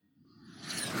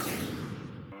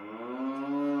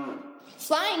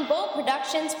Flying Bull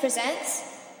Productions presents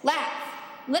Laugh,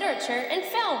 Literature, and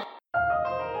Film.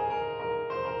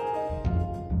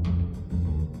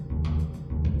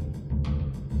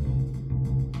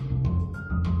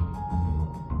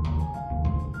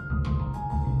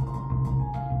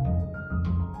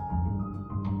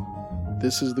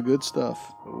 This is the good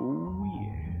stuff. Oh,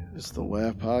 yeah. It's the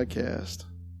Laugh Podcast.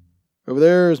 Over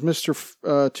there is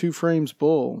Mr. Two Frames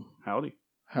Bull. Howdy.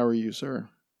 How are you, sir?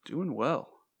 Doing well.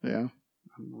 Yeah?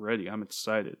 I'm ready. I'm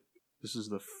excited. This is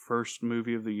the first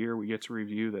movie of the year we get to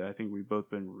review that I think we've both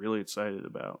been really excited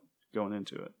about going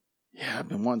into it. Yeah, I've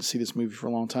been wanting to see this movie for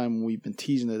a long time. We've been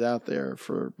teasing it out there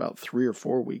for about 3 or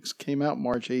 4 weeks. Came out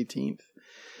March 18th.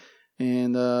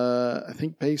 And I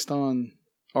think based on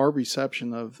our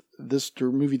reception of this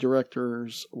movie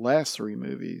director's last 3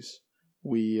 movies,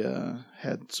 we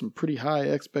had some pretty high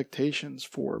expectations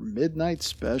for Midnight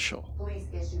Special. Police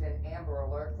issued an Amber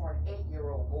Alert for an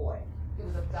 8-year-old boy. He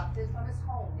was abducted from his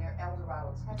home near El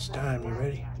Dorado, Texas. It's time. You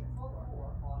ready?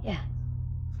 Yeah.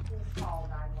 Please call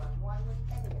 911 with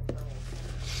any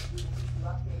information. We will keep you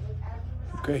updated as we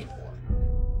receive Okay. more.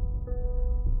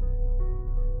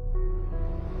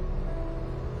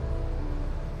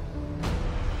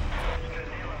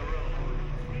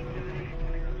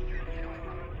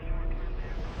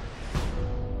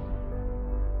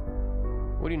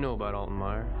 What do you know about Alton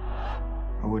Meyer?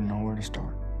 I wouldn't know where to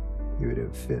start. He would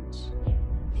have fits.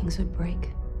 Things would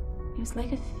break. It was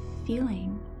like a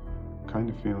feeling. Kind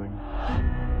of feeling.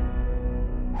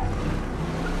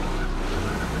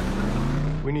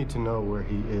 We need to know where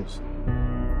he is.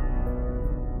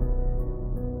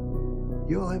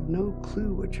 You all have no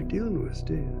clue what you're dealing with,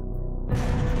 do you?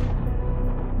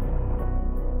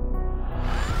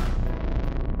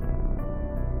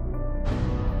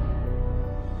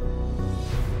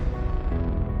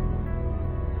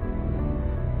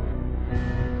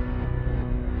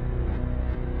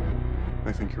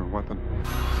 They think you're a weapon.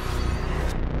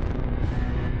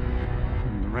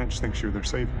 And the ranch thinks you're their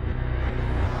savior.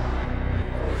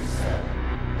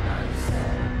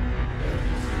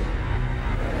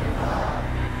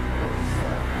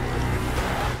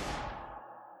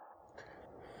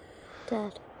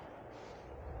 Dad.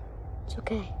 It's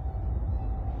okay.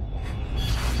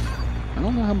 I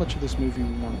don't know how much of this movie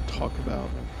we want to talk about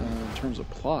in terms of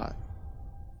plot.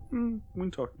 We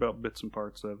can talk about bits and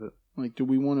parts of it. Like, do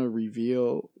we want to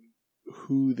reveal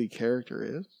who the character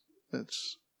is?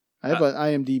 I have an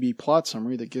IMDb plot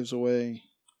summary that gives away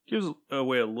Gives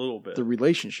away a little bit. the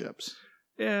relationships.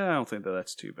 Yeah, I don't think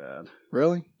that's too bad.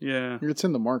 Really? Yeah. It's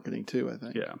in the marketing too, I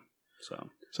think. Yeah.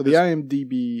 So the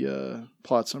IMDb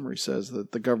plot summary says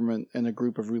that the government and a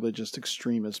group of religious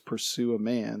extremists pursue a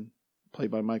man,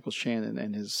 played by Michael Shannon,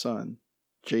 and his son,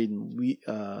 Jaden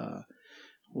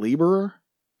Lieberer,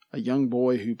 a young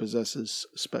boy who possesses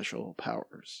special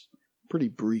powers. Pretty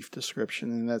brief description,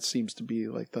 and that seems to be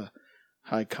like the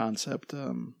high concept,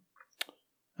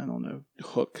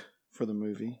 hook for the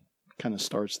movie. Kind of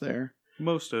starts there.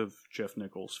 Most of Jeff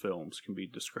Nichols' films can be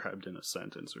described in a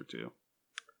sentence or two.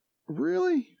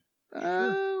 Really? Sure.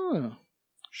 I don't know.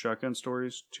 Shotgun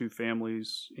stories, 2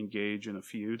 families engage in a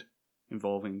feud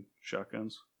involving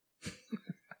shotguns.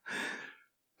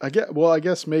 I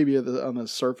guess maybe on the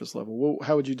surface level.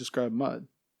 How would you describe Mud?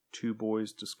 2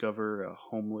 boys discover a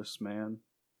homeless man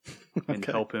and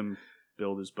Okay. help him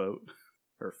build his boat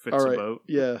or fix All right. a boat.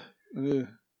 Yeah.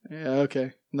 Yeah,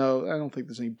 okay. No, I don't think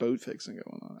there's any boat fixing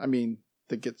going on. I mean,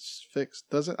 that gets fixed.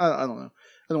 Does it? I don't know.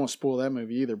 I don't want to spoil that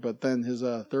movie either. But then his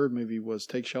third movie was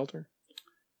Take Shelter.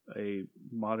 A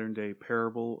modern day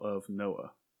parable of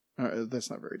Noah. That's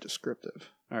not very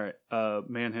descriptive. All right.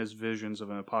 Man has visions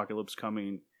of an apocalypse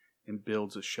coming and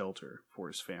builds a shelter for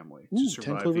his family Ooh, to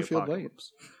survive 10 the Cloverfield Lane.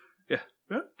 apocalypse. Yeah,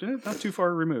 not too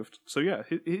far removed. So yeah,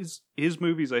 his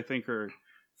movies I think are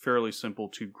fairly simple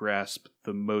to grasp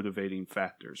the motivating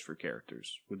factors for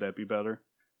characters. Would that be better?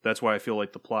 That's why I feel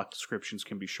like the plot descriptions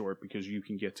can be short, because you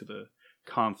can get to the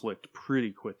conflict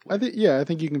pretty quickly. I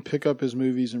think you can pick up his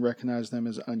movies and recognize them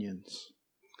as onions.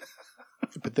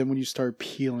 But then when you start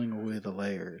peeling away the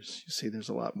layers, you see there's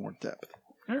a lot more depth,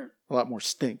 a lot more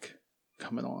stink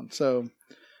coming on. So,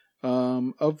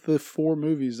 of the 4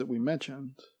 movies that we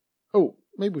mentioned,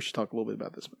 maybe we should talk a little bit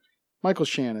about this movie. Michael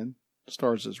Shannon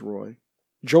stars as Roy.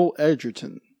 Joel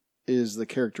Edgerton is the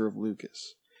character of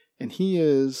Lucas. And he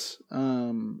is, at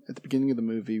the beginning of the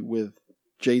movie, with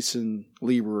Jason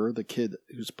Lieberer, the kid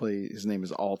his name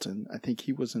is Alton. I think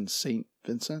he was in St.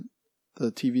 Vincent,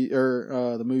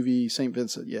 the movie St.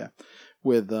 Vincent, yeah,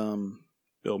 with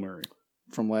Bill Murray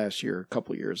from last year, a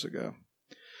couple of years ago.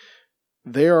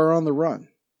 They are on the run.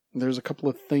 There's a couple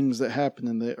of things that happen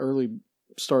in the early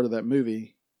start of that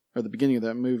movie, or the beginning of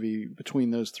that movie,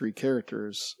 between those three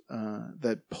characters,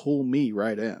 that pull me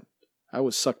right in. I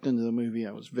was sucked into the movie.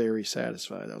 I was very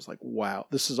satisfied. I was like, wow,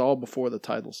 this is all before the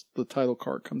title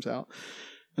card comes out.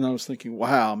 And I was thinking,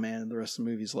 wow, man, the rest of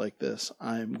the movie's like this.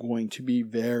 I'm going to be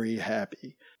very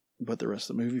happy. But the rest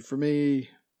of the movie for me,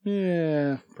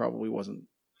 probably wasn't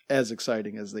as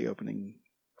exciting as the opening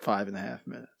 5.5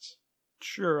 minutes.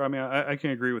 Sure, I mean, I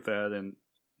can agree with that, and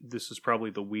this is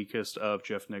probably the weakest of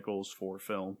Jeff Nichols' 4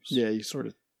 films. Yeah, you sort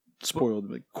of spoiled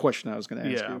the question I was going to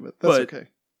ask Yeah, you, but that's but okay.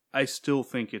 I still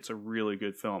think it's a really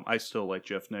good film. I still like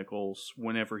Jeff Nichols.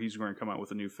 Whenever he's going to come out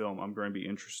with a new film, I'm going to be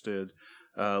interested.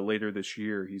 Later this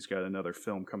year, he's got another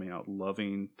film coming out,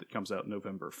 Loving, that comes out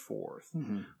November 4th.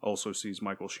 Mm-hmm. Also sees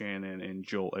Michael Shannon and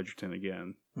Joel Edgerton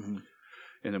again Mm-hmm.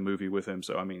 in a movie with him.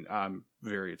 So, I mean, I'm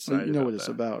very excited. You know about what it's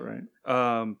that. about, right?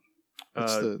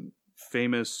 It's the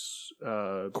famous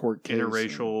court case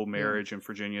interracial marriage in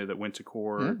Virginia that went to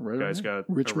court. Yeah, right Guys on. got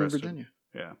Richmond, arrested. Virginia.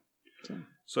 Yeah. So.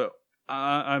 So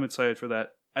I'm excited for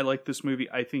that. I like this movie.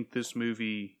 I think this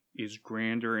movie is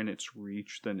grander in its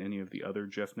reach than any of the other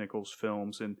Jeff Nichols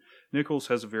films. And Nichols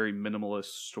has a very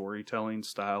minimalist storytelling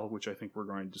style, which I think we're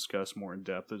going to discuss more in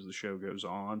depth as the show goes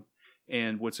on.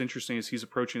 And what's interesting is he's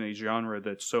approaching a genre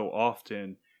that so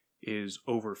often is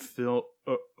overfilled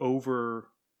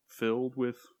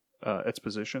with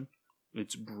exposition.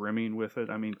 It's brimming with it.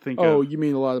 I mean, you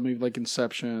mean a lot of movies like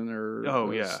Inception or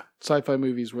sci-fi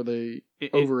movies where they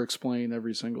over-explain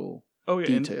every single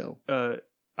detail. And,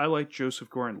 I like Joseph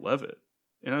Gordon-Levitt,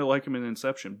 and I like him in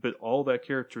Inception, but all that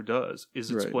character does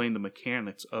is explain the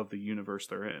mechanics of the universe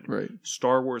they're in. Right.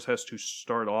 Star Wars has to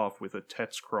start off with a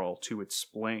text crawl to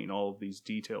explain all of these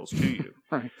details to you.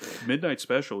 Right. Midnight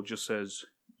Special just says,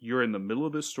 you're in the middle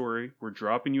of this story, we're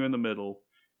dropping you in the middle,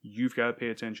 you've got to pay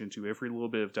attention to every little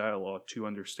bit of dialogue to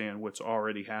understand what's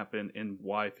already happened and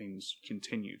why things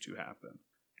continue to happen.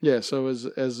 Yeah, so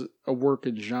as a work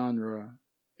in genre,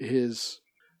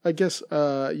 I guess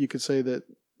you could say that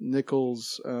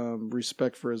Nichols'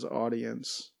 respect for his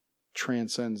audience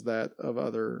transcends that of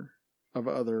other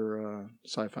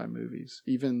sci-fi movies.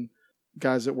 Even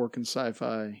guys that work in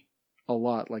sci-fi a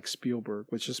lot, like Spielberg,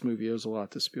 which this movie owes a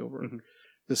lot to Spielberg. Mm-hmm.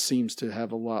 This seems to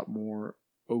have a lot more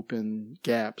open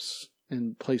gaps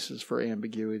and places for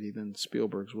ambiguity than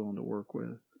Spielberg's willing to work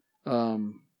with.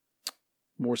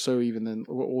 More so even than,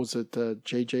 what was it,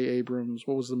 J.J. Abrams?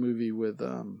 What was the movie with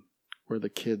where the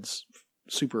kids,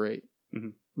 Super 8? Mm-hmm.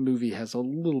 Movie has a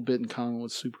little bit in common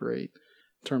with Super 8 in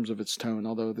terms of its tone,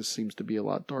 although this seems to be a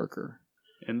lot darker.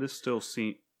 And this still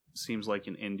seems like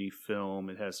an indie film.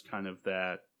 It has kind of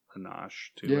that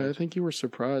panache to it. Yeah, I think you were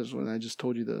surprised when I just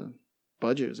told you the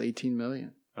budget was $18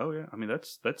 million. Oh yeah, I mean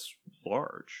that's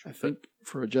large. I think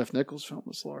for a Jeff Nichols film,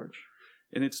 it's large.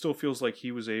 And it still feels like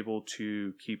he was able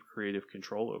to keep creative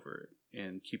control over it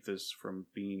and keep this from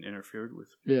being interfered with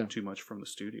too much from the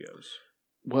studios.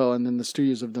 Well, and then the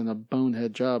studios have done a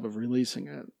bonehead job of releasing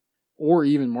it or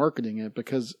even marketing it,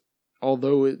 because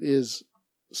although it is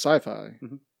sci-fi,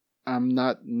 I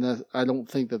don't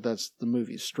think that that's the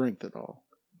movie's strength at all.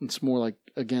 It's more like,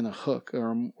 again, a hook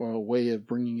or a way of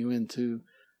bringing you into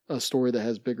a story that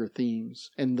has bigger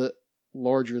themes. And the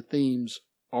larger themes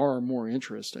are more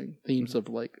interesting. Themes of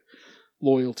like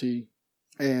loyalty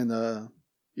and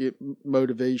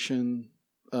motivation,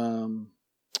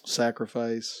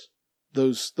 sacrifice.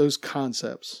 Those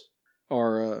concepts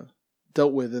are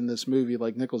dealt with in this movie,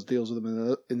 like Nichols deals with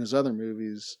them in his other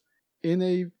movies, in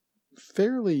a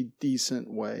fairly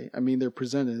decent way. I mean, they're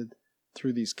presented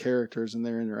through these characters and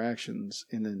their interactions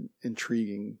in an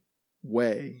intriguing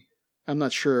way. I'm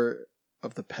not sure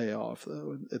of the payoff,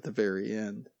 though, at the very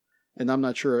end. And I'm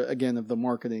not sure, again, if the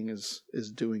marketing is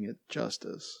doing it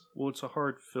justice. Well, it's a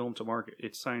hard film to market.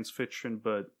 It's science fiction,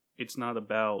 but it's not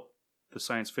about the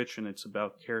science fiction. It's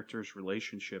about characters'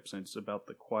 relationships, and it's about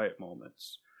the quiet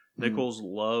moments. Nichols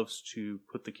loves to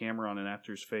put the camera on an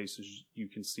actor's face as you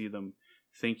can see them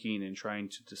thinking and trying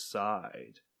to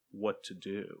decide what to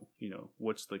do. You know,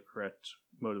 what's the correct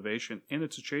motivation. And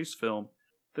it's a chase film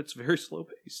that's very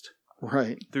slow-paced.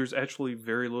 Right. There's actually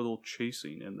very little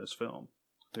chasing in this film.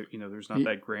 There's not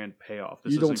that grand payoff.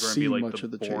 This isn't going to be like much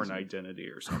of the Bourne chasing. Identity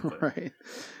or something. Right.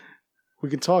 We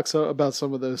can talk about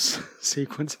some of those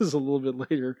sequences a little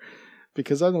bit later,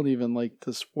 because I don't even like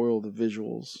to spoil the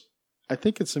visuals. I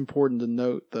think it's important to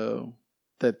note, though,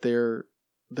 that they're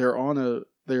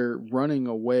running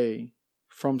away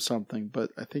from something,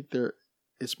 but I think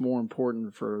it's more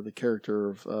important for the character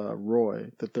of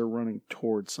Roy that they're running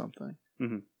towards something.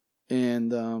 Mm-hmm.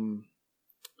 And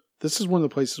this is one of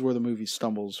the places where the movie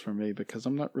stumbles for me, because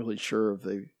I'm not really sure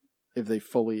if they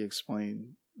fully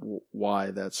explain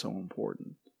why that's so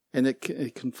important. And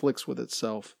it conflicts with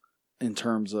itself in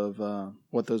terms of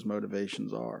what those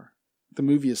motivations are. The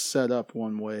movie is set up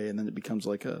one way, and then it becomes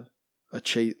like a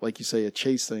chase, like you say, a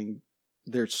chase thing.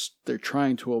 They're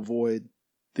trying to avoid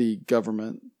the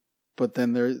government, but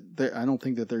then I don't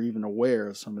think that they're even aware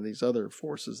of some of these other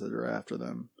forces that are after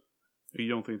them. You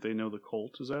don't think they know the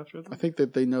cult is after them? I think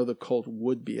that they know the cult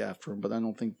would be after them, but I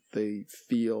don't think they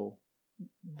feel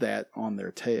that on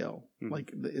their tail. Mm-hmm.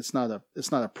 Like it's not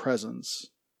a presence,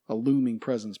 a looming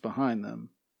presence behind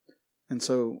them, and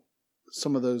so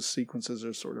some of those sequences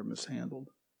are sort of mishandled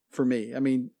for me. I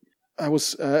mean,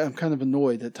 I'm kind of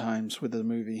annoyed at times with the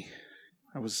movie.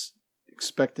 I was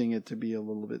expecting it to be a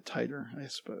little bit tighter, I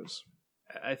suppose.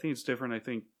 I think it's different. I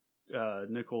think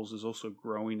Nichols is also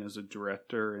growing as a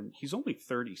director, and he's only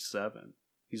 37.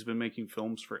 He's been making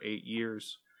films for 8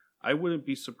 years. I wouldn't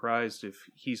be surprised if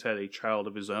he's had a child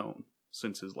of his own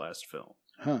since his last film.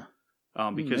 Huh.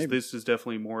 Because Maybe. This is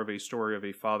definitely more of a story of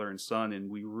a father and son, and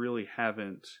we really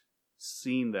haven't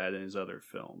seen that in his other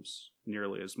films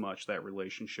nearly as much, that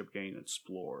relationship getting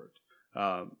explored.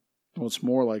 Well, it's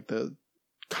more like the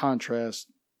contrast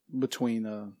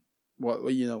between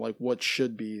what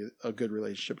should be a good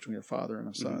relationship between a father and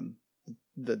a son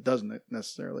that doesn't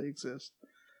necessarily exist.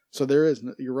 So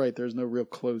you're right, there's no real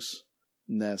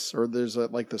closeness, or there's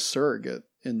like the surrogate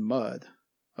in Mud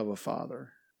of a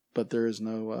father, but there is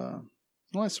no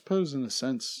I suppose in a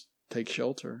sense Take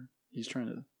Shelter, he's trying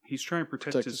to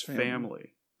protect his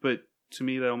family. But to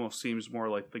me that almost seems more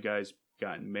like the guy's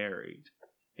gotten married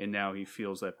and now he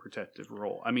feels that protective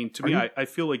role. I mean, to me, I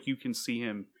feel like you can see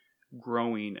him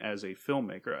growing as a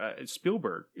filmmaker.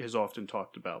 Spielberg has often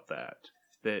talked about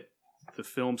that the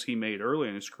films he made early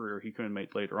in his career he couldn't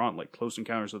make later on, like Close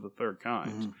Encounters of the Third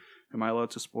Kind. Mm-hmm. Am I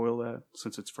allowed to spoil that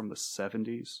since it's from the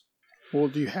 70s? Well,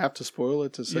 do you have to spoil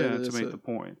it to say that to make the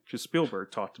point? Because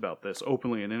Spielberg talked about this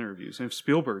openly in interviews. And if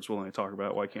Spielberg's willing to talk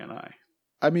about it, why can't I?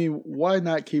 I mean, why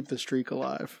not keep the streak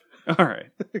alive? All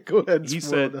right. Go ahead. He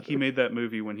said he made that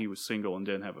movie when he was single and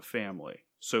didn't have a family.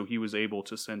 So he was able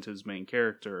to send his main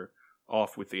character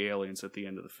off with the aliens at the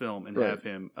end of the film and have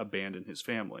him abandon his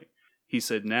family. He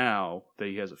said now that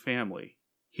he has a family,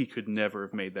 he could never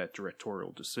have made that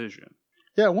directorial decision.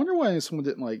 Yeah, I wonder why someone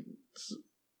didn't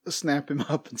snap him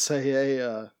up and say,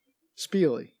 hey,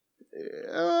 Spiely,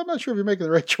 I'm not sure if you're making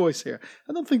the right choice here.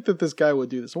 I don't think that this guy would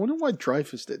do this. I wonder why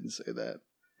Dreyfuss didn't say that.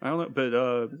 I don't know,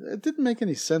 but it didn't make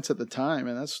any sense at the time,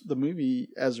 and that's the movie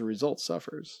as a result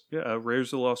suffers. Yeah,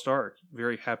 Raiders of the Lost Ark,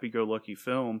 very happy-go-lucky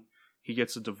film. He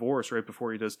gets a divorce right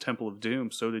before he does Temple of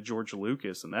Doom. So did George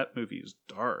Lucas, and that movie is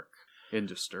dark and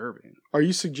disturbing. Are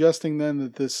you suggesting then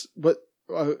that this? But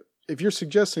if you're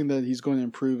suggesting that he's going to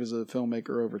improve as a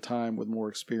filmmaker over time with more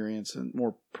experience and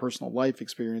more personal life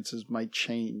experiences might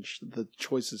change the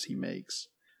choices he makes,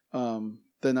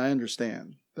 then I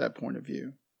understand that point of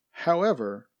view.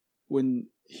 However, when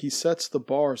he sets the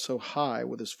bar so high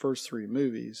with his first 3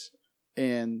 movies,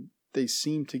 and they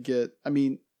seem to get, I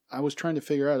mean, I was trying to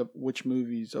figure out which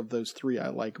movies of those 3 I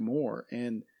like more,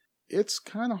 and it's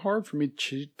kind of hard for me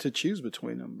to choose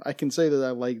between them. I can say that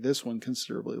I like this one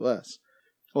considerably less.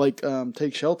 Like,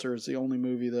 Take Shelter is the only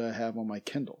movie that I have on my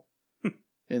Kindle,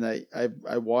 and I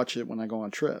watch it when I go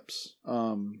on trips.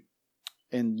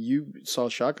 And you saw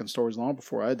Shotgun Stories long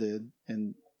before I did,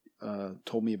 and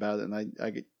told me about it, and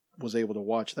I was able to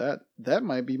watch that. That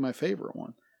might be my favorite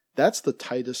one. That's the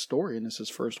tightest story, and it's his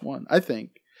first one, I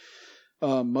think.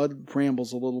 Mud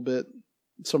rambles a little bit.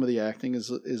 Some of the acting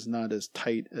is not as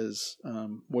tight as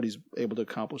what he's able to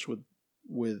accomplish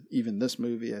with even this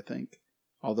movie, I think.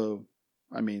 Although,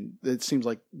 I mean, it seems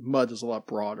like Mud is a lot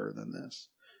broader than this,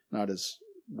 not as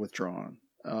withdrawn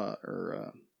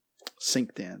or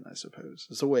synced in, I suppose.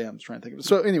 It's the way I'm trying to think of it.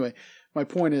 So anyway, my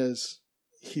point is,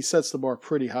 he sets the bar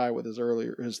pretty high with his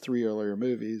 3 earlier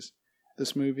movies.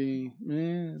 This movie,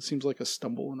 it seems like a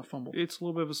stumble and a fumble. It's a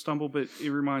little bit of a stumble, but it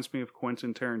reminds me of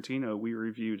Quentin Tarantino. We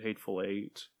reviewed Hateful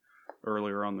Eight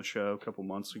earlier on the show a couple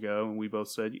months ago, and we both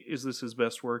said, is this his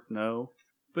best work? No.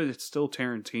 But it's still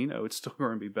Tarantino. It's still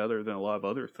going to be better than a lot of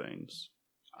other things.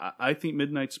 I think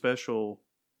Midnight Special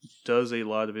does a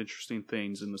lot of interesting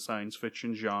things in the science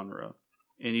fiction genre.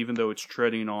 And even though it's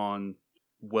treading on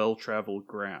well-traveled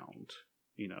ground,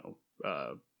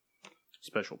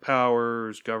 special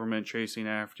powers, government chasing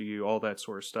after you, all that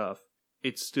sort of stuff,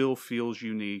 it still feels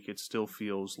unique. It still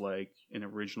feels like an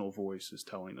original voice is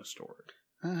telling a story.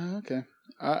 Okay.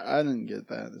 I didn't get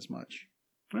that as much.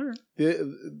 All right.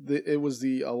 It was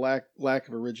the lack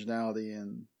of originality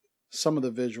in some of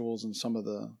the visuals and some of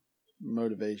the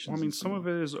motivations. Well, I mean, some of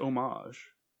it is homage.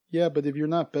 Yeah, but if you're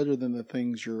not better than the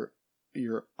things you're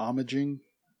homaging,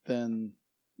 then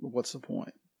what's the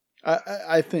point?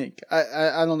 I think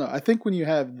I don't know. I think when you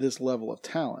have this level of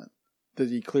talent that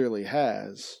he clearly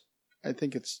has, I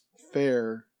think it's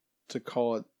fair to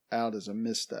call it out as a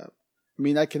misstep. I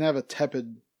mean, I can have a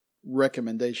tepid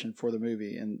recommendation for the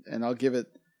movie, and I'll give it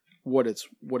what it's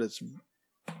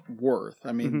worth.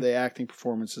 I mean, the acting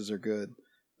performances are good.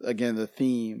 Again, the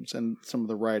themes and some of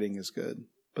the writing is good.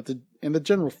 But the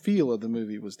general feel of the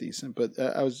movie was decent. But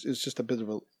it's just a bit of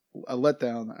a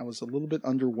letdown. I was a little bit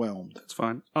underwhelmed. That's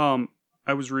fine.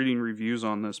 I was reading reviews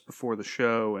on this before the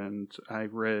show, and I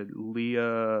read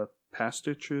Leah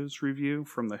Pastich's review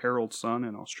from the Herald Sun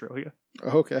in Australia.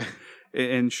 Okay.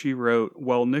 And she wrote,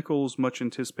 while Nichols'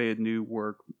 much-anticipated new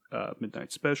work,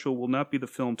 Midnight Special, will not be the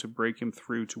film to break him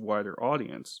through to wider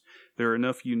audience, there are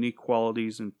enough unique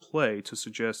qualities in play to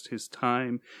suggest his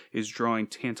time is drawing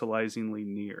tantalizingly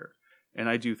near. And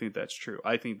I do think that's true.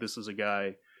 I think this is a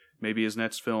guy, maybe his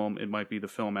next film, it might be the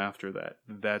film after that.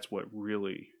 That's what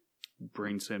really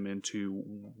brings him into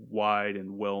wide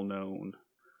and well-known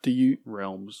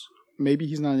realms. Maybe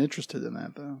he's not interested in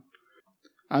that, though.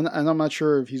 And I'm not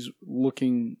sure if he's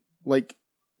looking, like,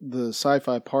 the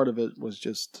sci-fi part of it was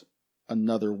just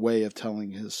another way of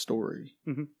telling his story.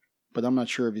 Mm-hmm. But I'm not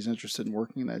sure if he's interested in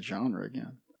working in that genre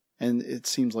again. And it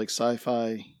seems like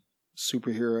sci-fi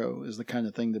superhero is the kind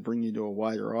of thing to bring you to a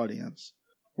wider audience.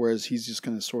 Whereas he's just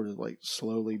going to sort of like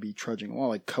slowly be trudging along,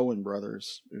 like Coen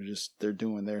brothers. They're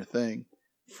doing their thing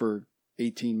for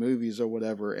 18 movies or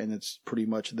whatever, and it's pretty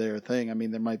much their thing. I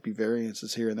mean, there might be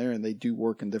variances here and there, and they do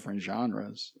work in different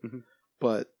genres. Mm-hmm.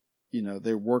 But, you know,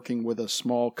 they're working with a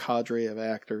small cadre of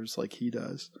actors like he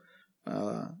does.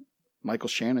 Michael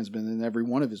Shannon's been in every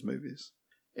one of his movies.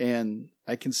 And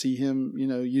I can see him, you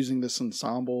know, using this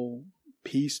ensemble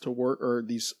piece to work, or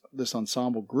this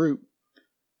ensemble group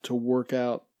to work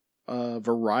out a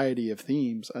variety of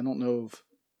themes. I don't know if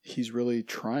he's really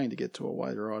trying to get to a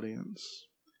wider audience.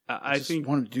 I think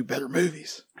want him to do better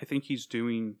movies. I think he's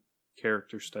doing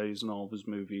character studies in all of his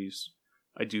movies.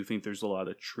 I do think there's a lot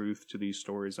of truth to these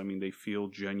stories. I mean, they feel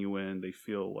genuine. They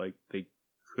feel like they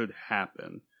could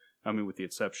happen. I mean, with the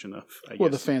exception of, I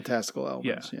guess, the fantastical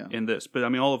elements. Yeah, in this. But I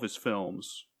mean, all of his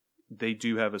films, they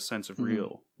do have a sense of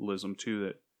realism to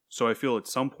it. So I feel at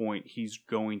some point he's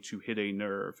going to hit a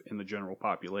nerve in the general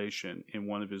population, and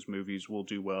one of his movies will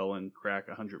do well and crack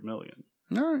 100 million.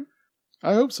 All right.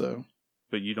 I hope so.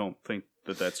 But you don't think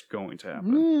that that's going to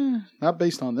happen? Not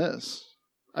based on this.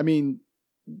 I mean,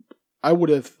 I would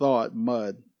have thought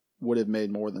Mud would have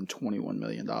made more than $21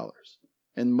 million.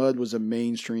 And Mud was a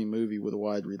mainstream movie with a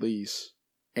wide release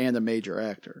and a major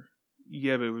actor.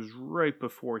 Yeah, but it was right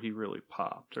before he really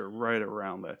popped, or right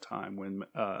around that time when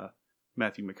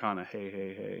Matthew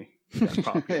McConaughey got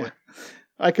popular. Yeah.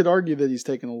 I could argue that he's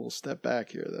taken a little step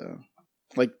back here, though.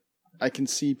 Like, I can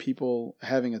see people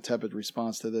having a tepid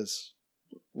response to this.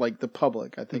 Like the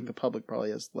public, I think the public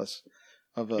probably has less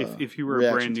of a. If you were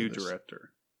a brand new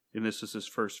director, and this is his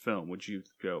first film, would you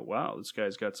go, "Wow, this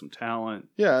guy's got some talent"?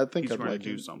 Yeah, I think he's I'd going like to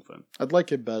do something. I'd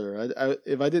like it better.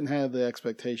 If I didn't have the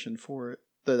expectation for it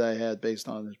that I had based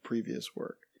on his previous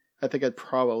work, I think I'd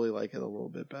probably like it a little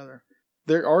bit better.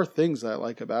 There are things that I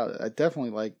like about it. I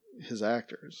definitely like his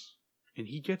actors, and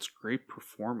he gets great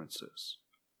performances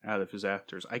out of his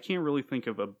actors. I can't really think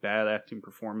of a bad acting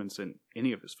performance in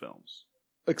any of his films.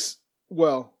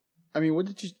 Well, I mean, what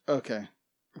did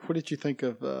you think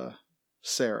of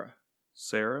Sarah?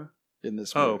 Sarah? In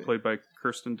this movie? Oh, played by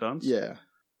Kirsten Dunst? Yeah.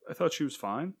 I thought she was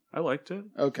fine. I liked it.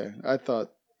 Okay.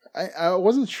 I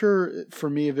wasn't sure for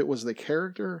me if it was the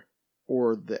character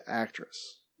or the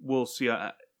actress. Well, see,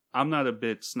 I'm not a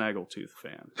bit Snaggletooth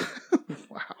fan.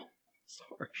 Wow.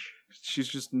 Sorry. She's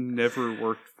just never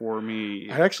worked for me.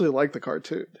 I actually like the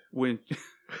cartoon.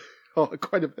 Oh,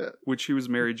 quite a bit. When she was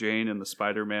Mary Jane in the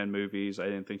Spider-Man movies, I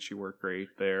didn't think she worked great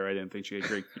there. I didn't think she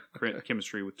had great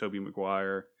chemistry with Tobey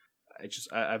Maguire.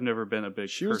 I've never been a big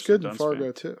She was Kirsten good in Dunst Fargo,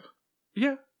 fan. too.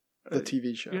 Yeah. The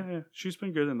TV show. Yeah. She's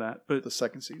been good in that. But the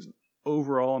second season.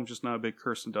 Overall, I'm just not a big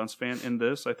Kirsten Dunst fan. In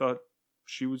this, I thought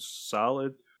she was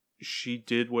solid. She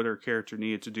did what her character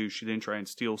needed to do. She didn't try and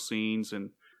steal scenes,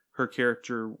 and her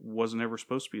character wasn't ever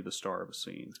supposed to be the star of a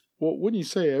scene. Well, wouldn't you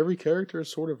say every character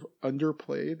is sort of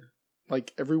underplayed?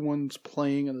 Like, everyone's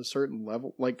playing at a certain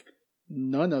level. Like,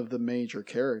 none of the major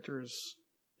characters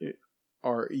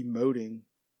are emoting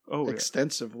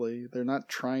extensensively. They're not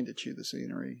trying to chew the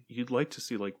scenery. You'd like to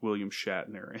see, like, William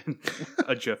Shatner in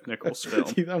a Jeff Nichols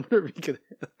film. I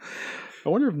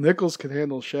wonder if Nichols could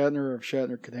handle Shatner, or if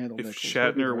Shatner could handle Nichols. If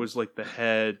Shatner was, like, the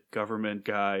head government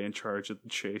guy in charge of the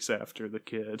chase after the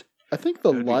kid. I think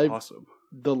the awesome.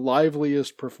 the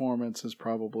liveliest performance is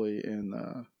probably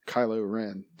in Kylo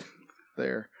Ren.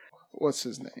 There, what's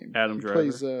his name? Adam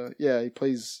Driver. He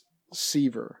plays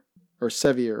Sevier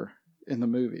in the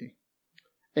movie,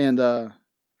 and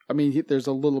there's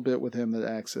a little bit with him that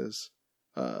acts as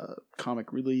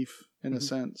comic relief in a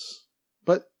sense.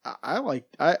 But I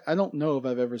don't know if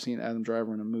I've ever seen Adam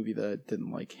Driver in a movie that I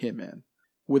didn't like him in,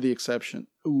 with the exception.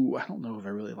 I don't know if I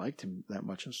really liked him that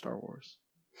much in Star Wars.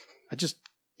 I just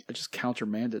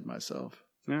countermanded myself,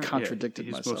 contradicted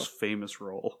his myself. His most famous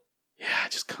role. Yeah, I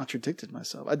just contradicted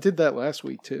myself. I did that last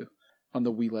week too, on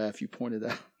the We Laugh you pointed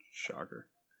out. Shocker.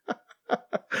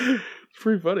 It's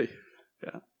pretty funny.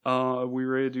 Yeah. Are we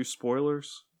ready to do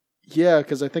spoilers? Yeah,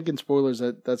 because I think in spoilers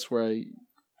that's where I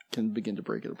can begin to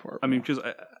break it apart. I mean, because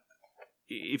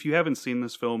if you haven't seen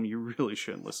this film, you really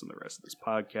shouldn't listen to the rest of this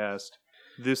podcast.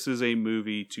 This is a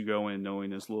movie to go in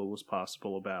knowing as little as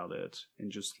possible about it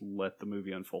and just let the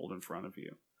movie unfold in front of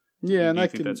you. Yeah, Do you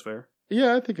think that's fair?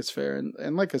 Yeah, I think it's fair.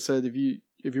 And like I said, if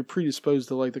you're predisposed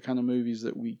to like the kind of movies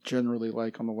that we generally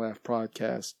like on the Laugh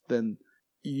podcast, then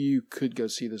you could go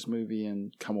see this movie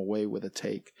and come away with a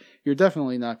take. You're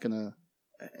definitely not gonna.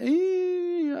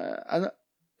 How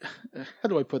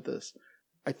do I put this?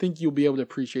 I think you'll be able to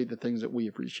appreciate the things that we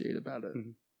appreciate about it.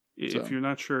 Mm-hmm. If you're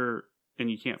not sure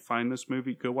and you can't find this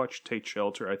movie, go watch Take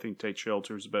Shelter. I think Take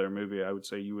Shelter is a better movie. I would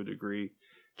say you would agree.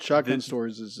 Shotgun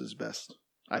Stories is his best,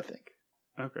 I think.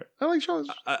 Okay. I like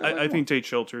Shotgun. I think Take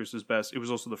Shelter is his best. It was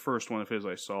also the first one of his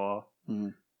I saw. Mm-hmm.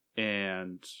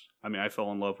 And, I mean, I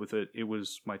fell in love with it. It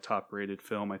was my top-rated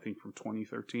film, I think, from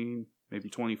 2013, maybe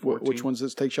 2014. Which one's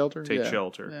this? Take Shelter? Take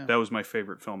Shelter. Yeah. That was my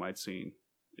favorite film I'd seen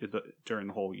during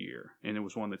the whole year. And it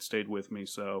was one that stayed with me.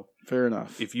 So, fair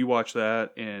enough. If you watch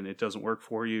that and it doesn't work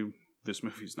for you, this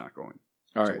movie's not going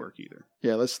to work either.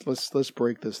 Yeah, let's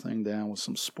break this thing down with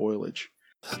some spoilage.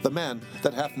 The man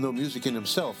that hath no music in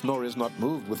himself, nor is not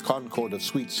moved with concord of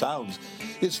sweet sounds,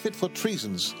 is fit for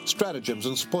treasons, stratagems,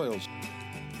 and spoils.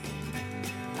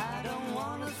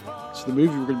 So the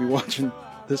movie we're going to be watching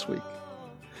this week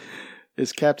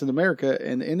is Captain America,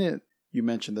 and in it you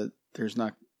mentioned that there's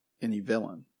not any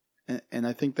villain. And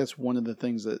I think that's one of the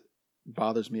things that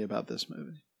bothers me about this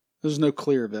movie. There's no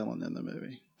clear villain in the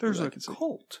movie. There's a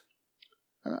cult.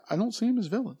 I don't see him as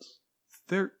villains.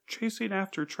 They're chasing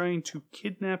after trying to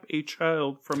kidnap a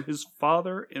child from his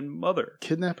father and mother.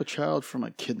 Kidnap a child from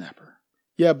a kidnapper.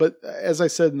 Yeah, but as I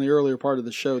said in the earlier part of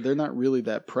the show, they're not really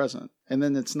that present. And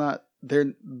then it's not,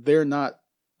 they're not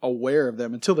aware of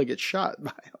them until they get shot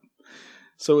by them.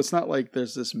 So it's not like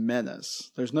there's this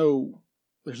menace. There's no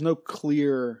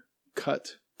clear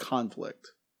cut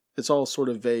conflict. It's all sort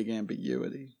of vague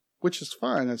ambiguity, which is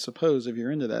fine, I suppose, if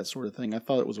you're into that sort of thing. I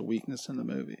thought it was a weakness in the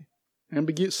movie.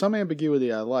 Some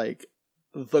ambiguity I like.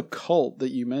 The cult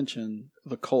that you mentioned,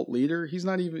 the cult leader, you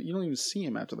don't even see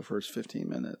him after the first 15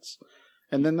 minutes.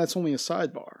 And then that's only a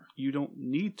sidebar. You don't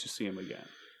need to see him again.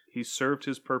 He served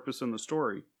his purpose in the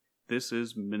story. This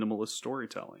is minimalist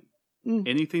storytelling.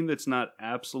 Anything that's not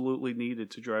absolutely needed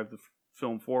to drive the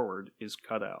film forward is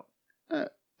cut out.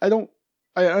 I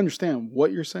understand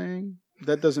what you're saying.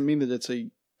 That doesn't mean that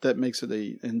that makes it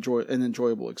an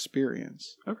enjoyable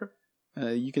experience. Okay.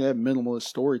 You can have minimalist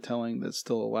storytelling that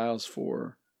still allows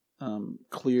for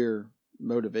clear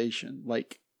motivation,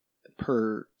 like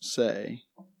per se.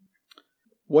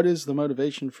 What is the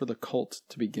motivation for the cult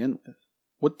to begin with?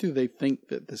 What do they think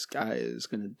that this guy is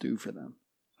going to do for them?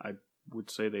 I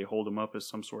would say they hold him up as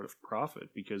some sort of prophet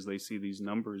because they see these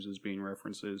numbers as being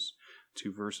references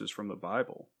to verses from the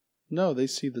Bible. No, they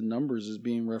see the numbers as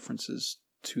being references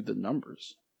to the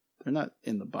numbers. They're not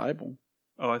in the Bible.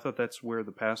 Oh, I thought that's where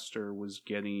the pastor was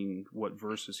getting what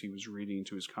verses he was reading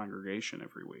to his congregation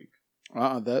every week.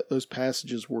 Those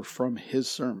passages were from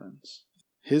his sermons.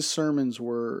 His sermons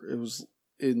it was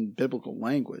in biblical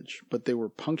language, but they were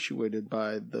punctuated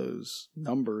by those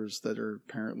numbers that are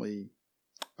apparently,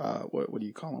 what do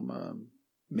you call them?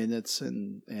 Minutes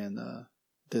and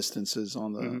distances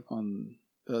on the on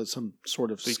some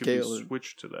sort of so scale. You can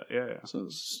switch to that, yeah. So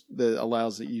that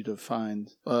allows you to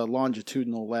find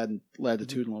longitudinal,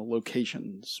 latitudinal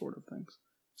location sort of things.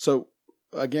 So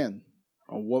again,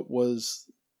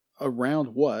 around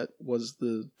what was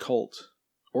the cult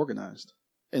organized,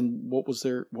 and what was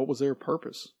their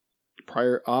purpose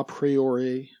a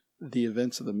priori the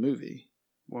events of the movie?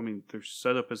 Well, I mean, they're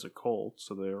set up as a cult,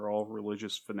 so they're all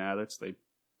religious fanatics. They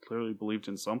clearly believed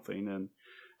in something, and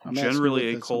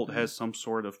generally a cult has some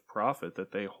sort of prophet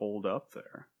that they hold up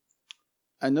there.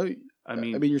 I know. I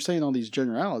mean, you're saying all these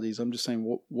generalities. I'm just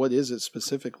saying, what is it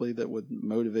specifically that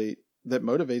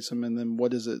motivates them, and then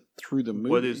what is it through the movie?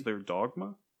 What is their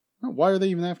dogma? No, why are they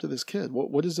even after this kid?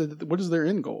 What is it? What is their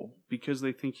end goal? Because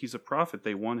they think he's a prophet.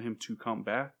 They want him to come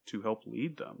back to help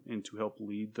lead them and to help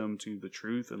lead them to the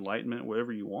truth, enlightenment,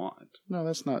 whatever you want. No,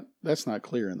 that's not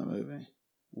clear in the movie.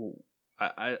 Well,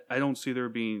 I don't see there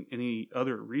being any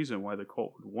other reason why the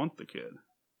cult would want the kid.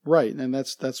 Right, and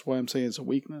that's why I'm saying it's a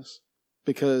weakness.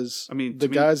 Because I mean, the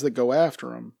guys that go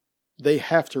after him, they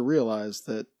have to realize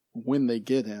that when they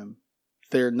get him,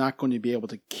 they're not going to be able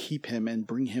to keep him and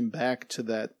bring him back to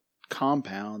that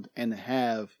compound and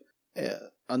have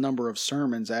a number of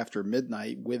sermons after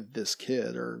midnight with this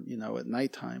kid, or at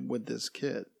nighttime with this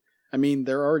kid. I mean,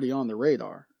 they're already on the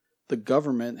radar. The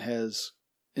government has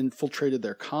infiltrated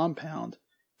their compound,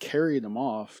 carried them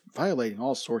off, violating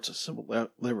all sorts of civil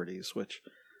liberties, which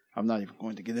I'm not even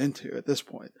going to get into at this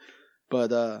point. But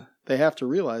they have to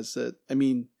realize that, I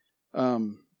mean,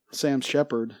 Sam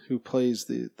Shepard, who plays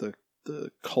the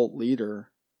cult leader,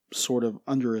 sort of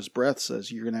under his breath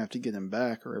says, you're going to have to get him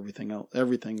back or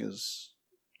everything is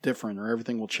different, or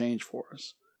everything will change for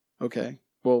us. Okay.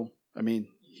 Well, I mean,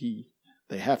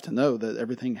 they have to know that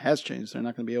everything has changed. They're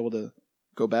not going to be able to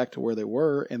go back to where they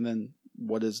were. And then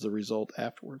what is the result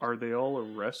afterwards? Are they all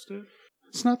arrested?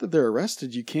 It's not that they're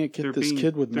arrested. You can't get this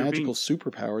kid with magical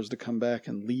superpowers to come back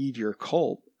and lead your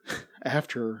cult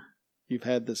after you've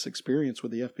had this experience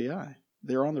with the FBI.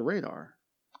 They're on the radar.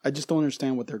 I just don't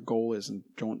understand what their goal is in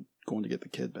going to get the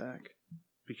kid back.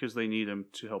 Because they need him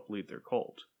to help lead their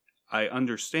cult. I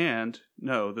understand,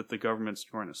 that the government's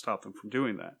trying to stop them from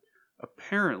doing that.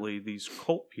 Apparently, these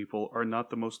cult people are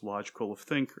not the most logical of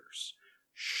thinkers.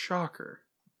 Shocker.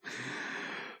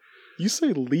 You say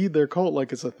lead their cult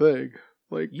like it's a thing.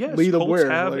 Like, yes, lead them cults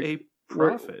where? have like, a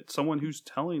prophet, someone who's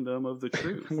telling them of the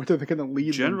truth. What are they going to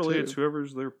lead Generally, them to? it's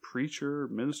whoever's their preacher,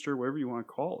 minister, whatever you want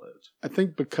to call it. I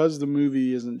think because the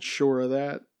movie isn't sure of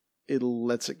that, it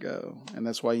lets it go. And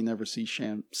that's why you never see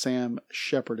Sam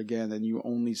Shepard again, and you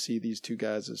only see these two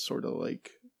guys as sort of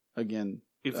like, again...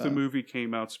 If the movie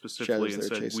came out specifically and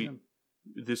said,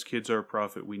 this kid's our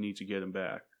prophet, we need to get him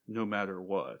back, no matter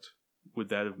what, would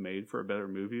that have made for a better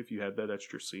movie if you had that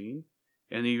extra scene?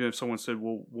 And even if someone said,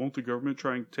 well, won't the government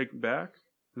try and take him back?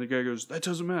 And the guy goes, that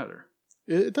doesn't matter.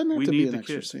 It doesn't have to be an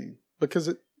extra scene.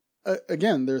 Because,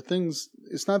 again, there are things,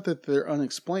 it's not that they're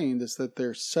unexplained, it's that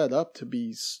they're set up to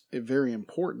be very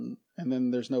important, and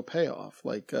then there's no payoff.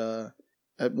 Like,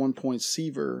 at one point,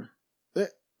 Seaver,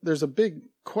 there's a big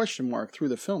question mark through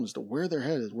the film as to where they're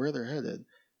headed.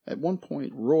 At one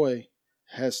point, Roy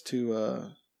has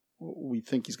to, we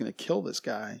think he's going to kill this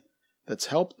guy that's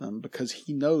helped them because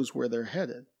he knows where they're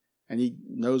headed. And he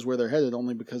knows where they're headed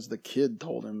only because the kid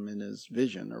told him in his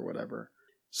vision or whatever.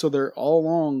 So they're all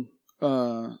along,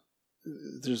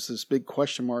 there's this big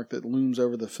question mark that looms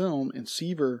over the film, and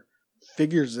Seaver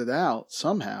figures it out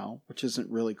somehow, which isn't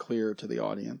really clear to the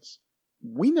audience.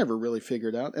 We never really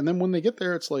figured out. And then when they get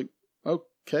there, it's like,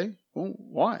 okay, well,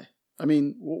 why? I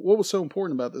mean, what was so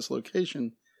important about this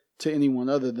location to anyone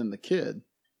other than the kid?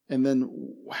 And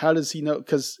then how does he know?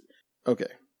 Because, okay,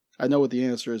 I know what the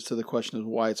answer is to the question of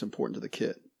why it's important to the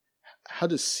kid. How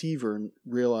does Seaver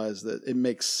realize that it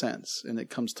makes sense and it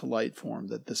comes to light for him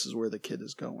that this is where the kid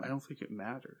is going? I don't think it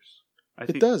matters.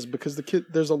 It does, because the kid,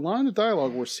 there's a line of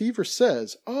dialogue where Seaver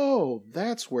says, oh,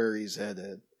 that's where he's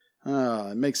headed.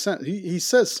 It makes sense. He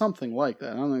says something like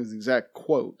that. I don't know his exact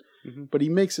quote, but he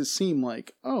makes it seem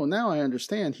like, oh, now I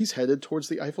understand. He's headed towards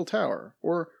the Eiffel Tower.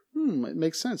 Or, it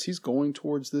makes sense. He's going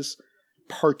towards this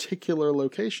particular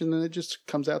location, and it just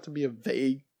comes out to be a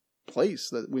vague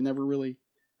place that we never really...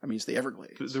 I mean, it's the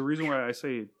Everglades. The reason why I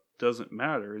say it doesn't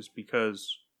matter is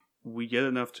because we get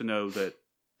enough to know that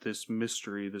this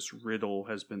mystery, this riddle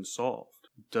has been solved.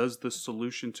 Does the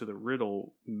solution to the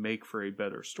riddle make for a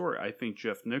better story? I think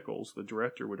Jeff Nichols, the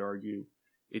director, would argue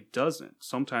it doesn't.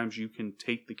 Sometimes you can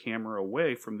take the camera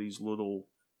away from these little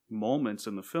moments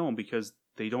in the film because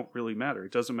they don't really matter.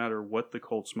 It doesn't matter what the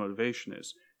cult's motivation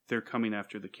is. They're coming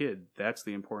after the kid. That's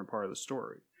the important part of the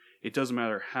story. It doesn't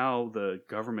matter how the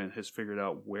government has figured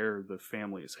out where the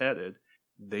family is headed.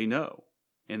 They know,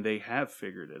 and they have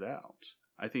figured it out.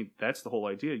 I think that's the whole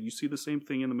idea. You see the same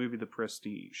thing in the movie The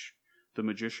Prestige, the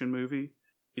magician movie.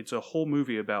 It's a whole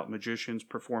movie about magicians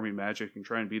performing magic and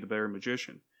trying to be the better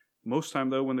magician. Most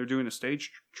time, though, when they're doing a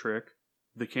stage trick,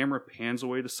 the camera pans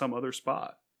away to some other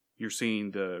spot. You're seeing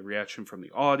the reaction from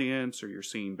the audience, or you're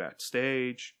seeing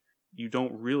backstage. You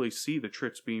don't really see the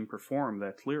tricks being performed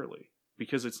that clearly,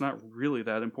 because it's not really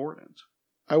that important.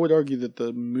 I would argue that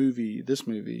this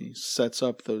movie sets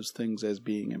up those things as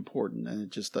being important, and it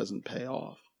just doesn't pay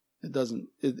off. It doesn't.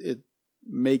 It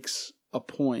makes a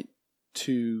point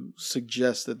to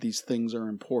suggest that these things are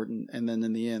important, and then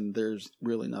in the end, there's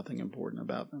really nothing important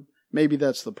about them. Maybe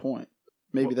that's the point.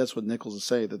 Maybe that's what Nichols is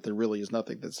saying, that there really is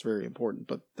nothing that's very important,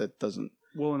 but that doesn't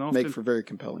make for a very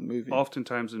compelling movie.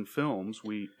 Oftentimes in films,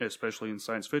 especially in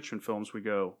science fiction films, we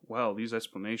go, wow, these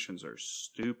explanations are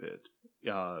stupid.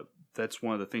 That's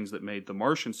one of the things that made The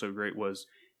Martian so great, was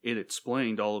it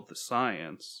explained all of the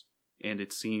science, and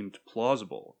it seemed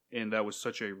plausible. And that was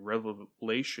such a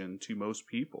revelation to most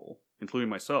people, including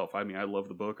myself. I mean, I love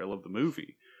the book, I love the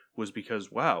movie, was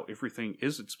because, wow, everything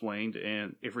is explained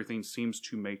and everything seems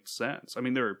to make sense. I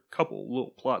mean, there are a couple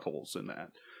little plot holes in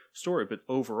that story, but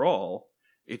overall,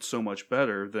 it's so much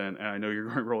better than, and I know you're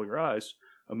going to roll your eyes,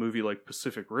 a movie like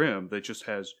Pacific Rim that just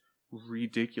has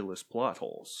ridiculous plot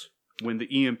holes. When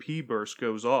the EMP burst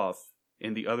goes off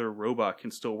and the other robot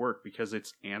can still work because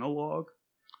it's analog.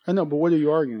 I know, but what are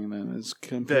you arguing then as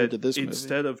compared to this movie?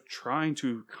 Instead of trying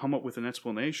to come up with an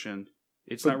explanation,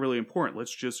 it's not really important.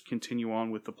 Let's just continue on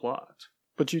with the plot.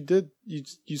 But you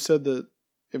said that,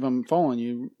 if I'm following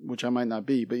you, which I might not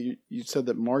be, but you said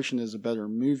that Martian is a better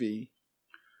movie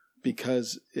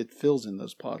because it fills in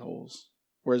those plot holes,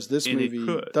 whereas this movie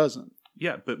doesn't.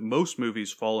 Yeah, but most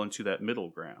movies fall into that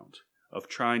middle ground of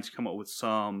trying to come up with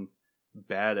some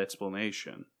bad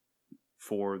explanation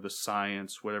for the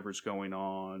science, whatever's going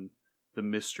on, the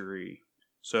mystery.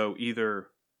 So either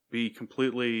be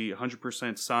completely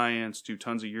 100% science, do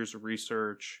tons of years of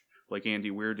research, like Andy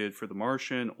Weir did for The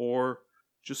Martian, or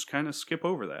just kind of skip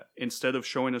over that. Instead of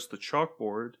showing us the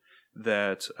chalkboard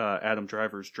that Adam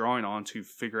Driver's drawing on to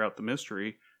figure out the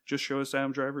mystery, just show us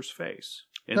Adam Driver's face.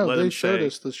 And no, they showed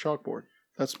us this chalkboard.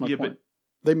 That's my point.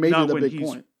 They made it a big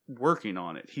point. Working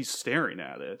on it. He's staring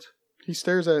at it. He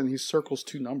stares at it and he circles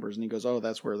 2 numbers and he goes, oh,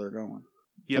 that's where they're going.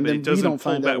 Yeah, and but it doesn't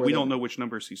pull back. We don't know which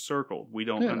numbers he circled. We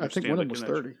don't understand. I think one of them was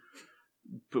 30.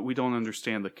 But we don't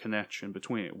understand the connection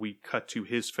between it. We cut to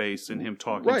his face and him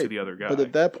talking to the other guy. But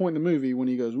at that point in the movie, when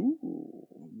he goes, ooh,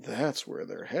 that's where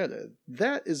they're headed,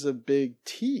 that is a big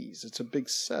tease. It's a big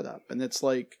setup. And it's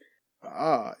like,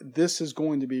 this is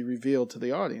going to be revealed to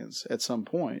the audience at some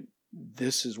point.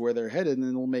 This is where they're headed and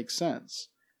it'll make sense.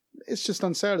 It's just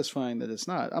unsatisfying that it's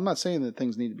not. I'm not saying that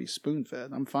things need to be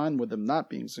spoon-fed. I'm fine with them not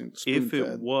being spoon-fed. If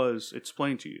it was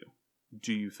explained to you,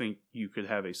 do you think you could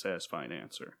have a satisfying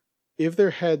answer? If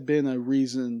there had been a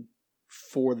reason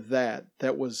for that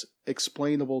was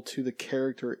explainable to the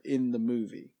character in the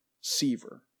movie,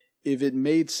 Seaver, if it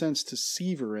made sense to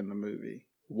Seaver in the movie,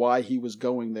 why he was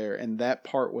going there, and that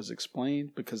part was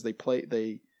explained because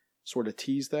they sort of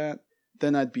teased that,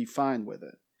 then I'd be fine with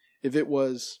it. If it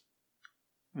was,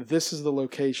 this is the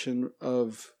location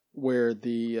of where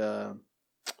the,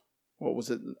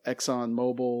 Exxon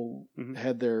Mobil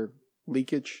had their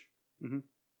leakage. Mm-hmm.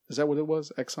 Is that what it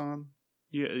was? Exxon?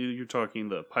 Yeah, you're talking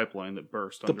the pipeline that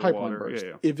burst the underwater. Pipeline burst.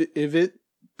 Yeah. If it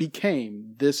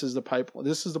became, this is the pipeline,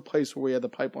 this is the place where we had the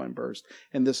pipeline burst,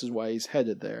 and this is why he's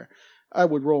headed there, I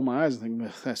would roll my eyes and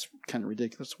think, that's kind of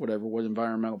ridiculous, whatever, what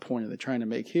environmental point are they trying to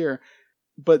make here?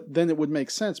 But then it would make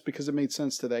sense because it made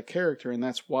sense to that character, and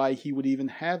that's why he would even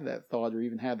have that thought or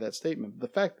even have that statement. The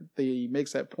fact that he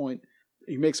makes that point,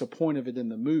 he makes a point of it in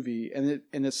the movie, and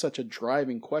it's such a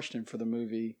driving question for the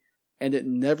movie, and it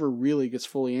never really gets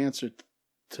fully answered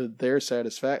to their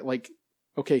satisfaction. Like,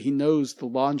 okay, he knows the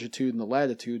longitude and the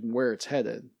latitude and where it's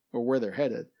headed, or where they're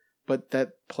headed, but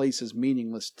that place is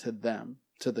meaningless to them,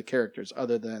 to the characters,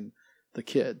 other than the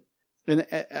kid. And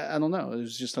I don't know, it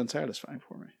was just unsatisfying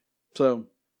for me. So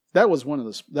that was one of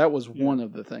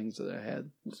the things that I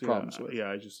had problems with.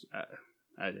 Yeah,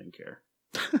 I didn't care.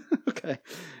 Okay.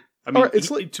 I mean,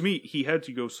 right, to me, he had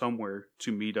to go somewhere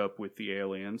to meet up with the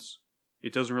aliens.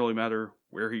 It doesn't really matter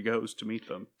where he goes to meet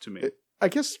them, to me. I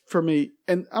guess for me,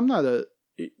 and I'm not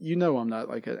I'm not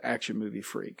like an action movie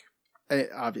freak.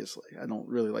 Obviously, I don't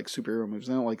really like superhero movies.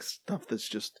 I don't like stuff that's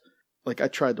just, like, I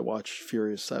tried to watch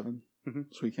Furious 7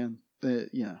 this weekend.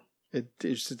 It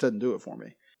just doesn't do it for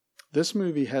me. This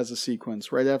movie has a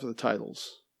sequence right after the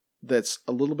titles that's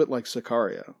a little bit like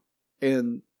Sicario,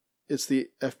 and it's the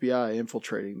FBI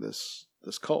infiltrating this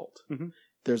cult. Mm-hmm.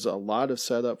 There's a lot of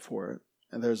setup for it,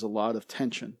 and there's a lot of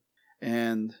tension,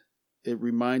 and it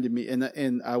reminded me,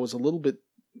 and I was a little bit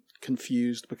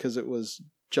confused because it was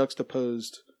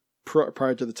juxtaposed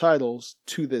prior to the titles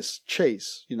to this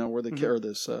chase, where they or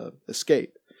this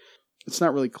escape. It's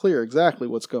not really clear exactly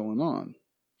what's going on.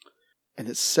 And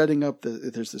it's setting up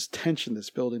there's this tension that's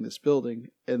building,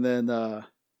 and then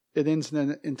it ends in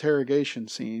an interrogation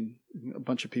scene, a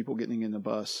bunch of people getting in the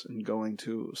bus and going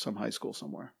to some high school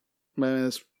somewhere. I mean,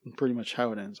 that's pretty much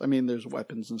how it ends. I mean, there's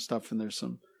weapons and stuff, and there's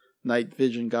some night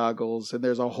vision goggles, and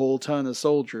there's a whole ton of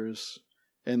soldiers,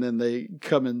 And then they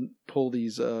come and pull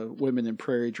these women in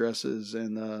prairie dresses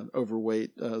and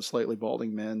overweight, slightly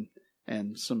balding men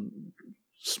and some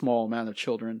small amount of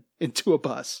children into a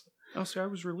bus. Oh, see, I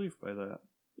was relieved by that.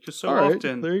 Because so All right,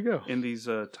 often there you go. in these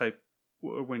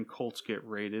when cults get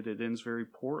rated, it ends very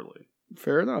poorly.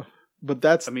 Fair enough. But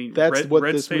that's Red, what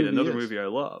Red this State, movie another is. movie I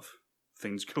love.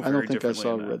 Things go I very don't think I differently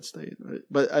saw in that. Red State.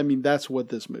 But I mean, that's what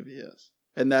this movie is.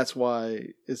 And that's why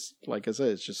it's, like I said,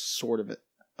 it's just sort of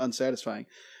unsatisfying.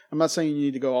 I'm not saying you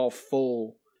need to go all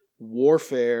full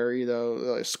warfare,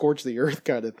 like scorch the earth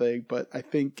kind of thing, but I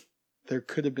think there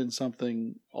could have been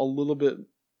something a little bit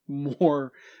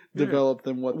more developed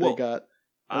than what they got.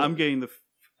 I'm getting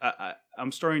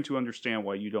I'm starting to understand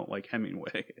why you don't like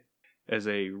Hemingway as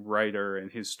a writer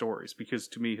and his stories, because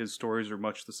to me his stories are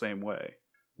much the same way.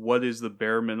 What is the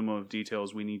bare minimum of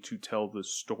details we need to tell the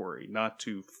story? Not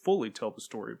to fully tell the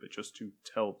story, but just to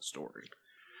tell the story.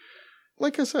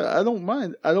 Like I said, I don't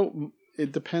mind.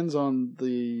 It depends on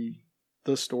the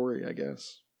story, I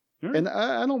guess. Yeah. And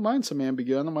I don't mind some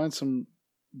ambiguity. I don't mind some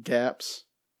gaps.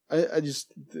 I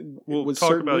just... We'll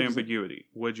talk about ambiguity.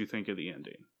 What did you think of the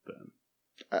ending, then?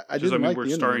 I didn't like we're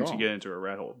the ending starting at to all. get into a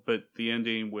rat hole. But the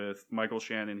ending with Michael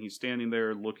Shannon, he's standing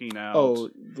there looking out. Oh,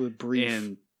 the brief...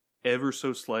 And ever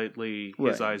so slightly,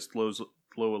 his eyes glow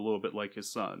a little bit like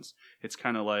his son's. It's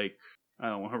kind of like... I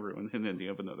don't want to ruin an ending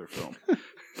of another film.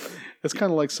 It's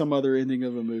kind of like some other ending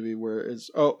of a movie where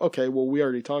it's, oh, okay, well, we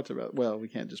already talked about, well, we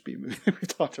can't just be movie. We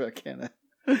talked about can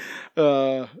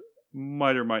it?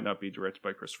 Might or might not be directed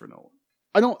by Christopher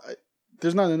Nolan.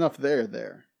 There's not enough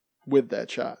there with that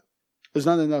shot. There's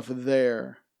not enough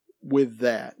there with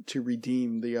that to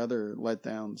redeem the other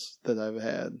letdowns that I've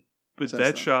had. But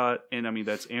that shot, and I mean,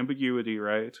 that's ambiguity,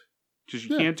 right? Because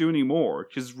you can't do any more.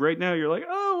 Because right now you're like,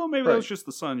 oh, well, maybe that was just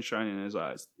the sun shining in his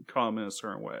eyes, caught him in a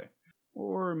certain way.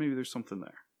 Or maybe there's something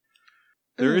there.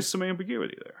 There is some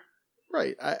ambiguity there.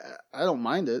 Right. I don't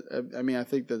mind it. I mean, I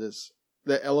think that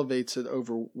that elevates it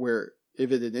over where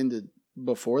if it had ended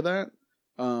before that,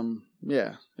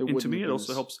 yeah. And to me, it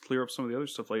also helps clear up some of the other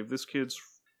stuff. Like, if this kid's...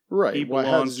 Right. He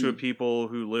belongs to a people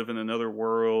who live in another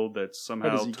world that's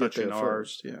somehow touching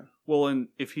ours. Yeah. Well, and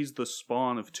if he's the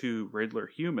spawn of two Riddler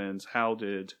humans, how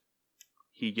did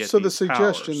he get So these the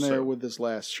suggestion powers? there with this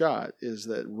last shot is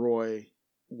that Roy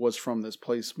was from this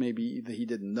place. Maybe that he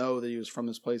didn't know that he was from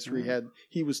this place, or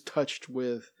he was touched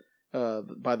with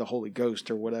by the Holy Ghost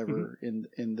or whatever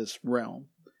in this realm.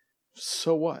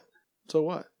 So what?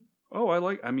 Oh,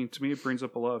 I mean, to me, it brings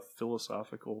up a lot of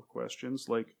philosophical questions,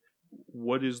 like,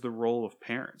 what is the role of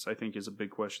parents? I think is a big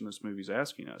question this movie's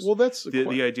asking us. Well, that's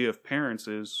the idea of parents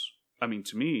is, I mean,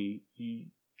 to me,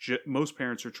 most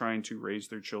parents are trying to raise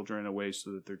their children in a way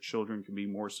so that their children can be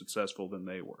more successful than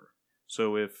they were.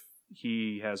 So if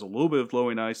he has a little bit of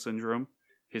glowing eye syndrome,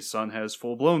 his son has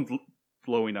full-blown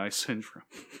glowing eye syndrome.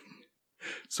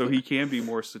 So he can be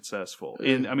more successful.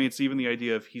 And I mean, it's even the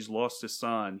idea of he's lost his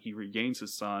son, he regains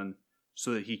his son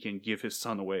so that he can give his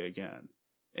son away again.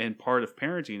 And part of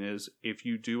parenting is, if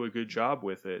you do a good job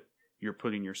with it, you're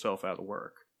putting yourself out of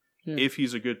work. Yeah. If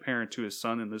he's a good parent to his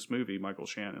son in this movie, Michael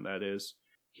Shannon, that is,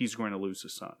 he's going to lose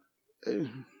his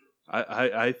son.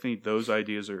 I think those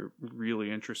ideas are really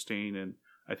interesting, and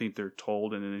I think they're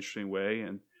told in an interesting way.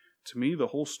 And to me, the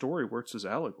whole story works as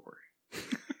allegory.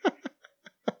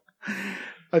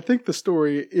 I think the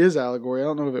story is allegory. I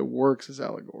don't know if it works as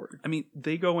allegory. I mean,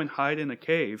 they go and hide in a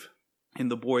cave. And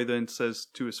the boy then says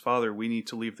to his father, we need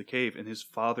to leave the cave. And his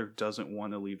father doesn't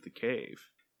want to leave the cave.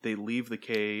 They leave the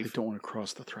cave. They don't want to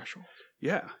cross the threshold.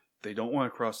 Yeah. They don't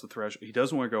want to cross the threshold. He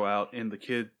doesn't want to go out. And the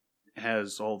kid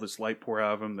has all this light pour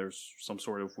out of him. There's some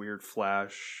sort of weird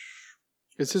flash.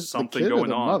 Is this something the kid going or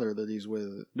the on. mother that he's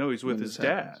with? No, he's with his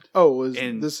dad. Oh,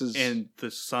 and the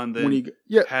son then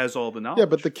has all the knowledge. Yeah,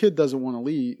 but the kid doesn't want to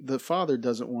leave. The father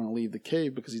doesn't want to leave the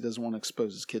cave because he doesn't want to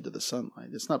expose his kid to the sunlight.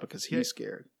 It's not because he's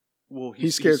scared. Well,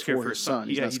 he's scared for his son.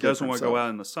 He doesn't want to go out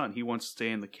in the sun. He wants to stay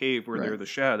in the cave where there are the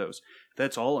shadows.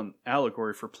 That's all an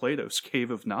allegory for Plato's Cave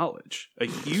of Knowledge. A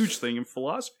huge thing in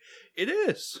philosophy. It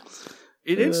is.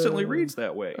 It instantly reads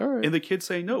that way. Right. And the kids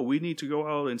say, no, we need to go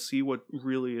out and see what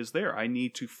really is there. I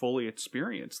need to fully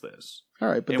experience this. All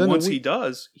right, but and once he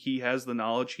does, he has the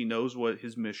knowledge. He knows what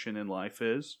his mission in life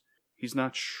is. He's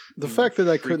not the fact that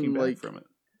I couldn't from it.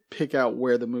 Pick out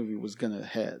where the movie was going to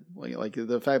head. Like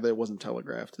the fact that it wasn't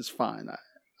telegraphed is fine.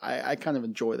 I kind of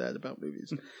enjoy that about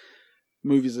movies.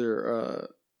 Movies are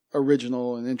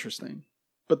original and interesting.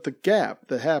 But the gap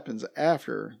that happens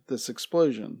after this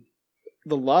explosion,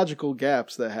 the logical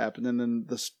gaps that happen, and then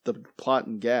the plot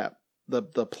and gap,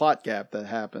 the plot gap that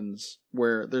happens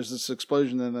where there's this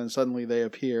explosion and then suddenly they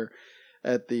appear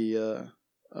at the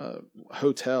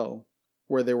hotel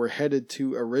where they were headed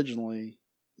to originally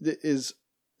is,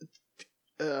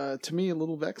 to me, a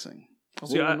little vexing.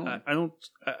 I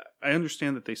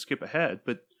understand that they skip ahead,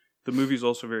 but the movie's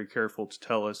also very careful to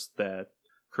tell us that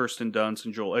Kirsten Dunst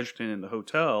and Joel Edgerton in the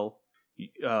hotel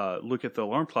look at the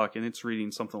alarm clock and it's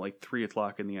reading something like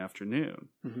 3:00 in the afternoon.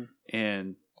 Mm-hmm.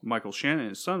 And Michael Shannon and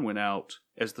his son went out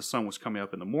as the sun was coming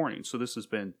up in the morning. So this has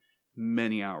been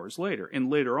many hours later. And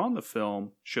later on, the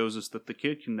film shows us that the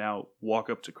kid can now walk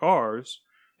up to cars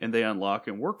and they unlock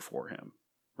and work for him,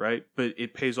 right? But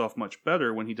it pays off much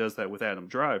better when he does that with Adam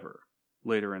Driver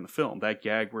later in the film. That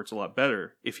gag works a lot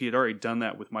better. If he had already done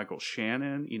that with Michael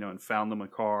Shannon, and found them a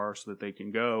car so that they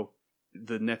can go,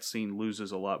 the next scene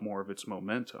loses a lot more of its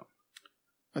momentum.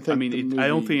 I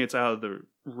don't think it's out of the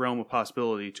realm of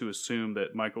possibility to assume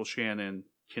that Michael Shannon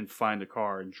can find a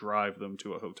car and drive them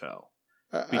to a hotel.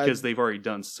 Because they've already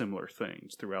done similar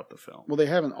things throughout the film. Well, they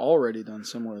haven't already done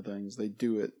similar things. They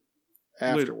do it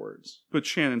afterwards. But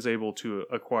Shannon's able to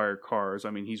acquire cars.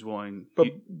 I mean, he's willing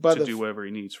to do whatever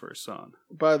he needs for his son.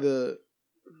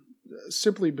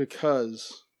 Simply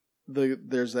because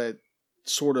there's that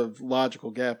sort of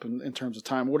logical gap in terms of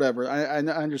time, whatever. I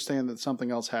understand that something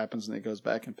else happens and it goes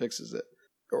back and fixes it.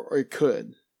 Or it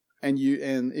could. And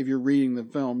if you're reading the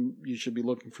film, you should be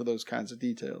looking for those kinds of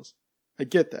details. I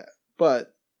get that.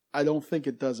 But I don't think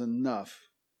it does enough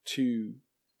to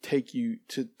take you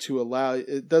to allow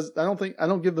it. Does I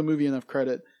don't give the movie enough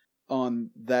credit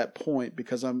on that point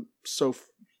because I'm so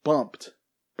bumped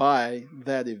by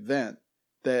that event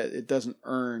that it doesn't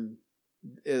earn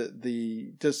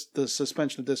the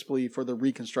suspension of disbelief or the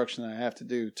reconstruction that I have to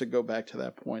do to go back to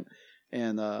that point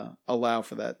and allow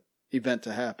for that event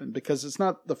to happen. Because it's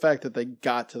not the fact that they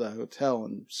got to the hotel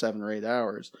in 7 or 8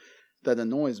 hours that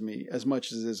annoys me as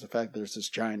much as it is the fact that there's this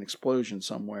giant explosion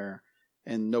somewhere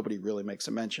and nobody really makes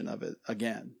a mention of it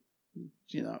again.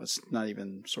 It's not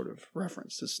even sort of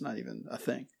referenced. It's not even a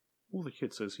thing. Well, the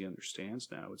kid says he understands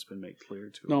now. It's been made clear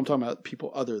to him. No, I'm talking about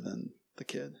people other than the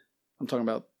kid. I'm talking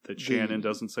about that Shannon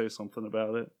doesn't say something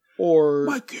about it. Or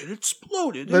my kid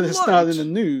exploded. But it's not in the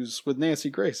news with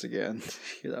Nancy Grace again.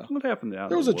 What happened out?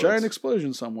 There was a giant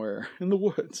explosion somewhere in the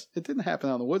woods. It didn't happen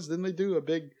out in the woods. Didn't they do a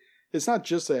big? It's not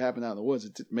just that it happened out in the woods.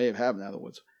 It may have happened out in the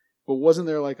woods. But wasn't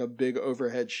there like a big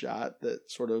overhead shot that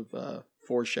sort of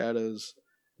foreshadows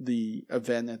the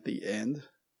event at the end?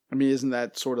 I mean, isn't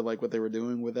that sort of like what they were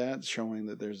doing with that, showing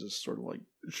that there's this sort of like...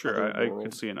 Sure, I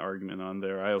could see an argument on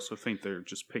there. I also think they're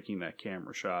just picking that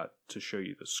camera shot to show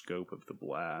you the scope of the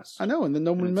blast. I know, and then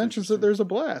no one mentions that there's a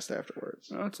blast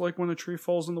afterwards. It's like when a tree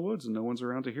falls in the woods and no one's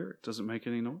around to hear it. Doesn't make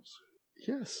any noise.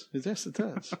 Yes, it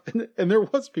does. and there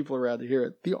was people around to hear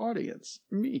it. The audience.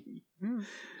 Me.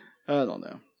 I don't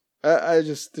know. I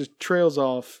just, the trails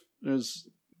off. It's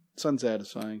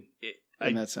unsatisfying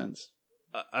in that sense.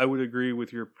 I would agree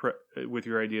with your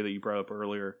idea that you brought up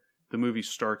earlier. The movie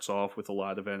starts off with a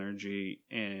lot of energy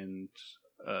and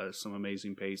some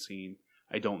amazing pacing.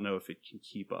 I don't know if it can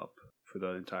keep up for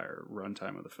the entire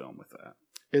runtime of the film with that.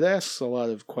 It asks a lot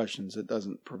of questions. It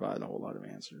doesn't provide a whole lot of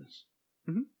answers.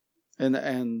 Mm-hmm.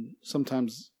 And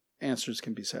sometimes answers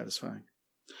can be satisfying.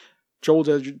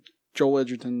 Joel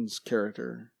Edgerton's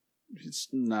character is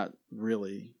not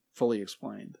really fully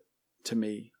explained to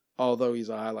me, although he's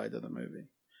a highlight of the movie.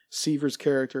 Seaver's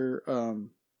character,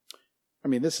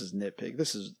 this is nitpick.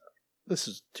 This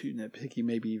is too nitpicky,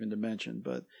 maybe even to mention,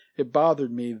 but it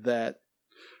bothered me that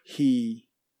he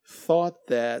thought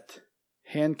that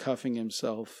handcuffing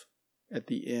himself at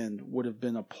the end would have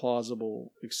been a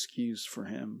plausible excuse for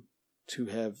him to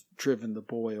have driven the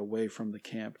boy away from the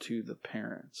camp to the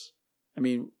parents. I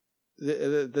mean,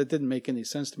 that didn't make any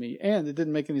sense to me. And it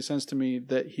didn't make any sense to me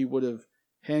that he would have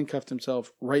handcuffed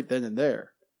himself right then and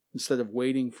there instead of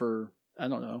waiting for, I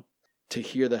don't know, to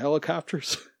hear the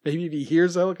helicopters. Maybe if he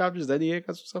hears the helicopters, then he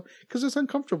handcuffs himself. Because it's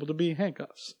uncomfortable to be in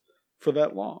handcuffs for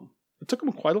that long. It took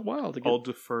him quite a while to get... I'll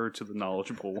defer to the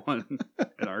knowledgeable one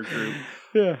in our group.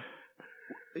 Yeah.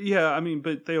 Yeah,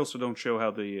 but they also don't show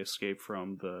how they escape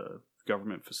from the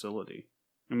government facility.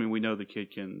 We know the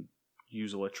kid can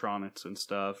use electronics and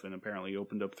stuff, and apparently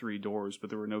opened up 3 doors, but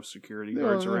there were no security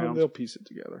guards around. They'll piece it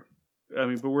together.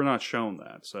 But we're not shown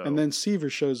that. So. And then Seaver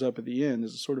shows up at the end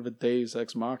as sort of a deus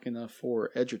ex machina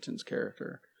for Edgerton's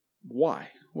character. Why?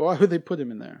 Why would they put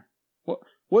him in there?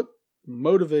 What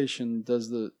motivation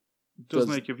doesn't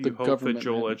it give you hope that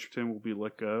Joel Edgerton will be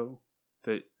let go?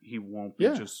 That he won't be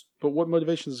just... But what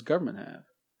motivation does the government have?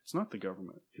 It's not the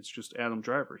government. It's just Adam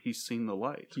Driver. He's seen the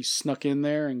light. He snuck in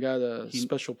there and got a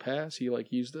special pass. He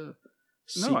used a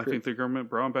secret... No, I think the government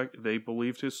brought him back. They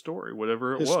believed his story,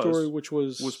 whatever it was. His story, which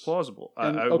was plausible.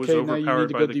 And, I was overpowered now you need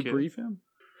to by go the debrief kid. him?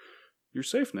 You're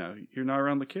safe now. You're not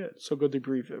around the kids. So go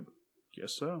debrief him.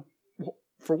 Guess so. Well,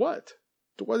 for what?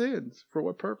 To what ends? For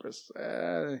what purpose?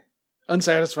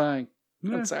 Unsatisfying.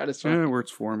 Unsatisfying. Yeah, it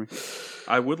works for me.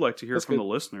 I would like to hear That's from good. the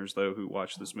listeners, though, who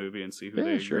watch this movie and see who Yeah,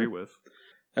 they sure. agree with.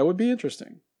 That would be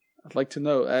interesting. I'd like to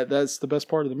know. That's the best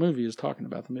part of the movie is talking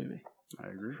about the movie I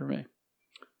agree. for me.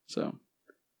 So,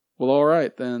 well, all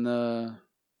right then,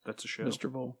 That's a show.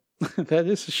 Mr. Bull. That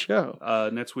is a show.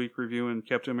 Next week, reviewing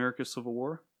Captain America: Civil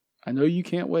War. I know you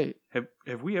can't wait.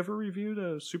 Have we ever reviewed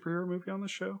a superhero movie on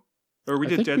this show? Or we I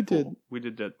did think Deadpool. We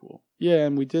did Deadpool. Yeah,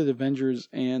 and we did Avengers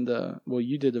and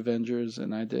you did Avengers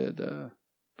and I did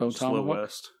Bone Slow Tomahawk.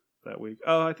 West that week.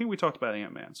 Oh, I think we talked about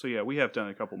Ant-Man. So yeah, we have done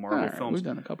a couple Marvel All right, films. we've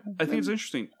done a couple. I think it's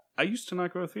interesting. I used to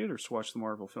not go to theaters to watch the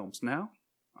Marvel films. Now,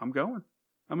 I'm going.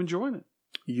 I'm enjoying it.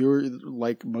 You're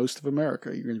like most of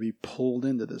America. You're going to be pulled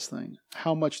into this thing.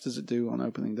 How much does it do on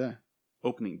opening day?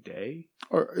 Opening day?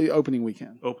 Or opening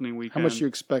weekend? Opening weekend. How much are you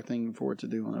expecting for it to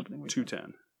do on opening weekend?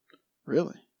 210.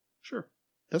 Really? Sure.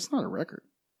 That's not a record.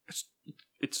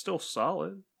 It's still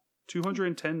solid.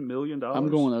 $210 million. I'm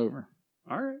going over.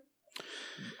 All right.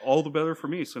 All the better for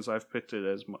me since I've picked it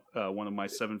as one of my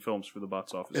 7 films for the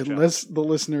box office challenge. Unless the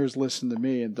listeners listen to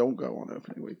me and don't go on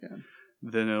opening weekend.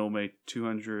 Then it'll make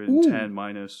 210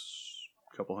 minus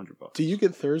a couple $100. Do you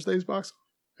get Thursday's box?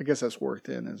 I guess that's worked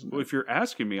in, isn't it? Well, if you're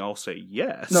asking me, I'll say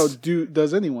yes. No,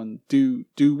 does anyone do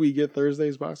we get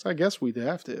Thursday's box? I guess we'd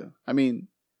have to. I mean,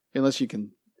 unless you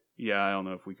can. Yeah, I don't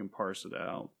know if we can parse it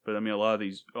out, but I mean, a lot of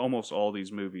these, almost all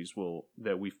these movies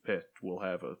that we've picked will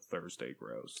have a Thursday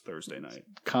gross, Thursday night.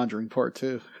 Conjuring Part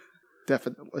 2,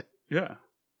 definitely. Yeah,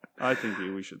 I think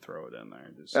we should throw it in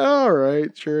there. Just... All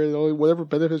right, sure. Whatever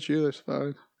benefits you, that's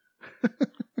fine.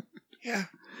 Yeah,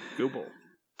 go Bull.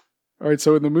 All right,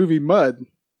 so in the movie Mud,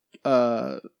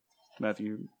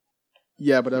 Matthew.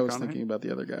 Yeah, but I was McConaughey? thinking about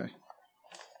the other guy,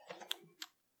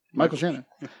 Michael Shannon.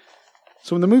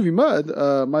 So in the movie Mud,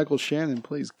 Michael Shannon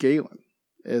plays Galen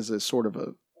as a sort of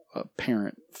a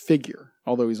parent figure,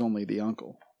 although he's only the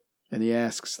uncle. And he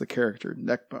asks the character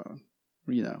Neckbone,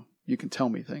 you can tell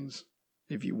me things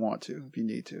if you want to, if you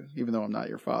need to, even though I'm not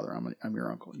your father, I'm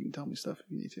your uncle. You can tell me stuff if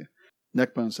you need to.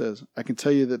 Neckbone says, I can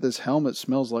tell you that this helmet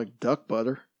smells like duck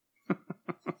butter.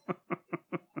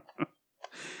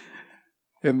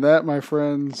 And that, my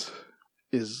friends,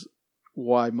 is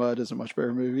why Mud is a much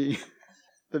better movie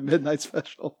than Midnight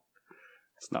Special.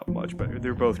 It's not much better.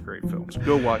 They're both great films.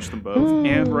 Go watch them both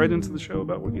and write into the show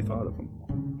about what you thought of them.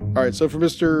 All right, so for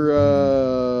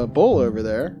Mr. Bull over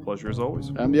there, Pleasure as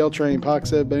always. I'm the L Train.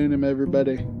 Poxhead Boonham,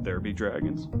 everybody. There be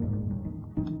dragons.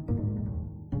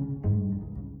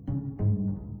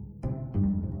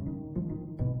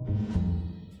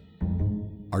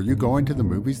 Are you going to the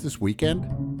movies this weekend?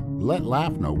 Let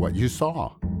Laugh know what you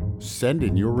saw. Send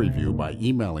in your review by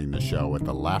emailing the show at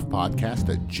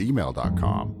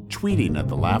thelaughpodcast@gmail.com, tweeting at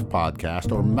The Laugh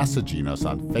Podcast, or messaging us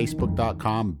on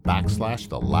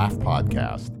facebook.com/The Laugh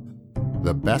Podcast.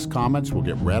 The best comments will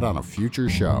get read on a future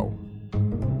show.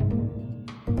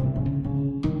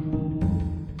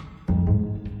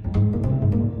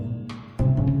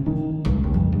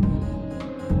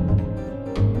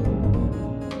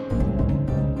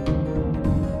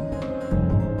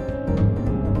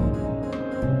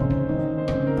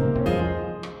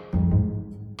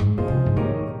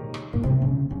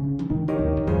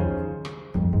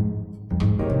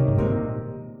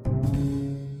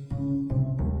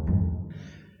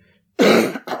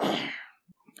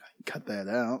 Cut that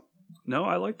out. No,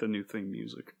 I like the new theme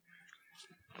music.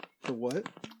 For what?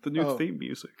 The new theme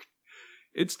music.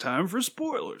 It's time for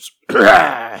spoilers.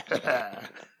 Wow.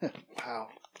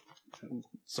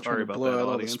 Sorry about blow that, out all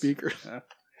the audience. speakers. Yeah.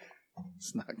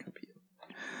 It's not going to be.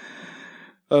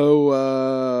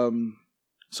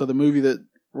 So the movie that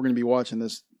we're going to be watching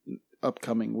this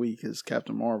upcoming week is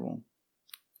Captain Marvel.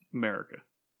 America.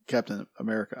 Captain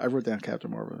America. I wrote down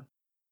Captain Marvel.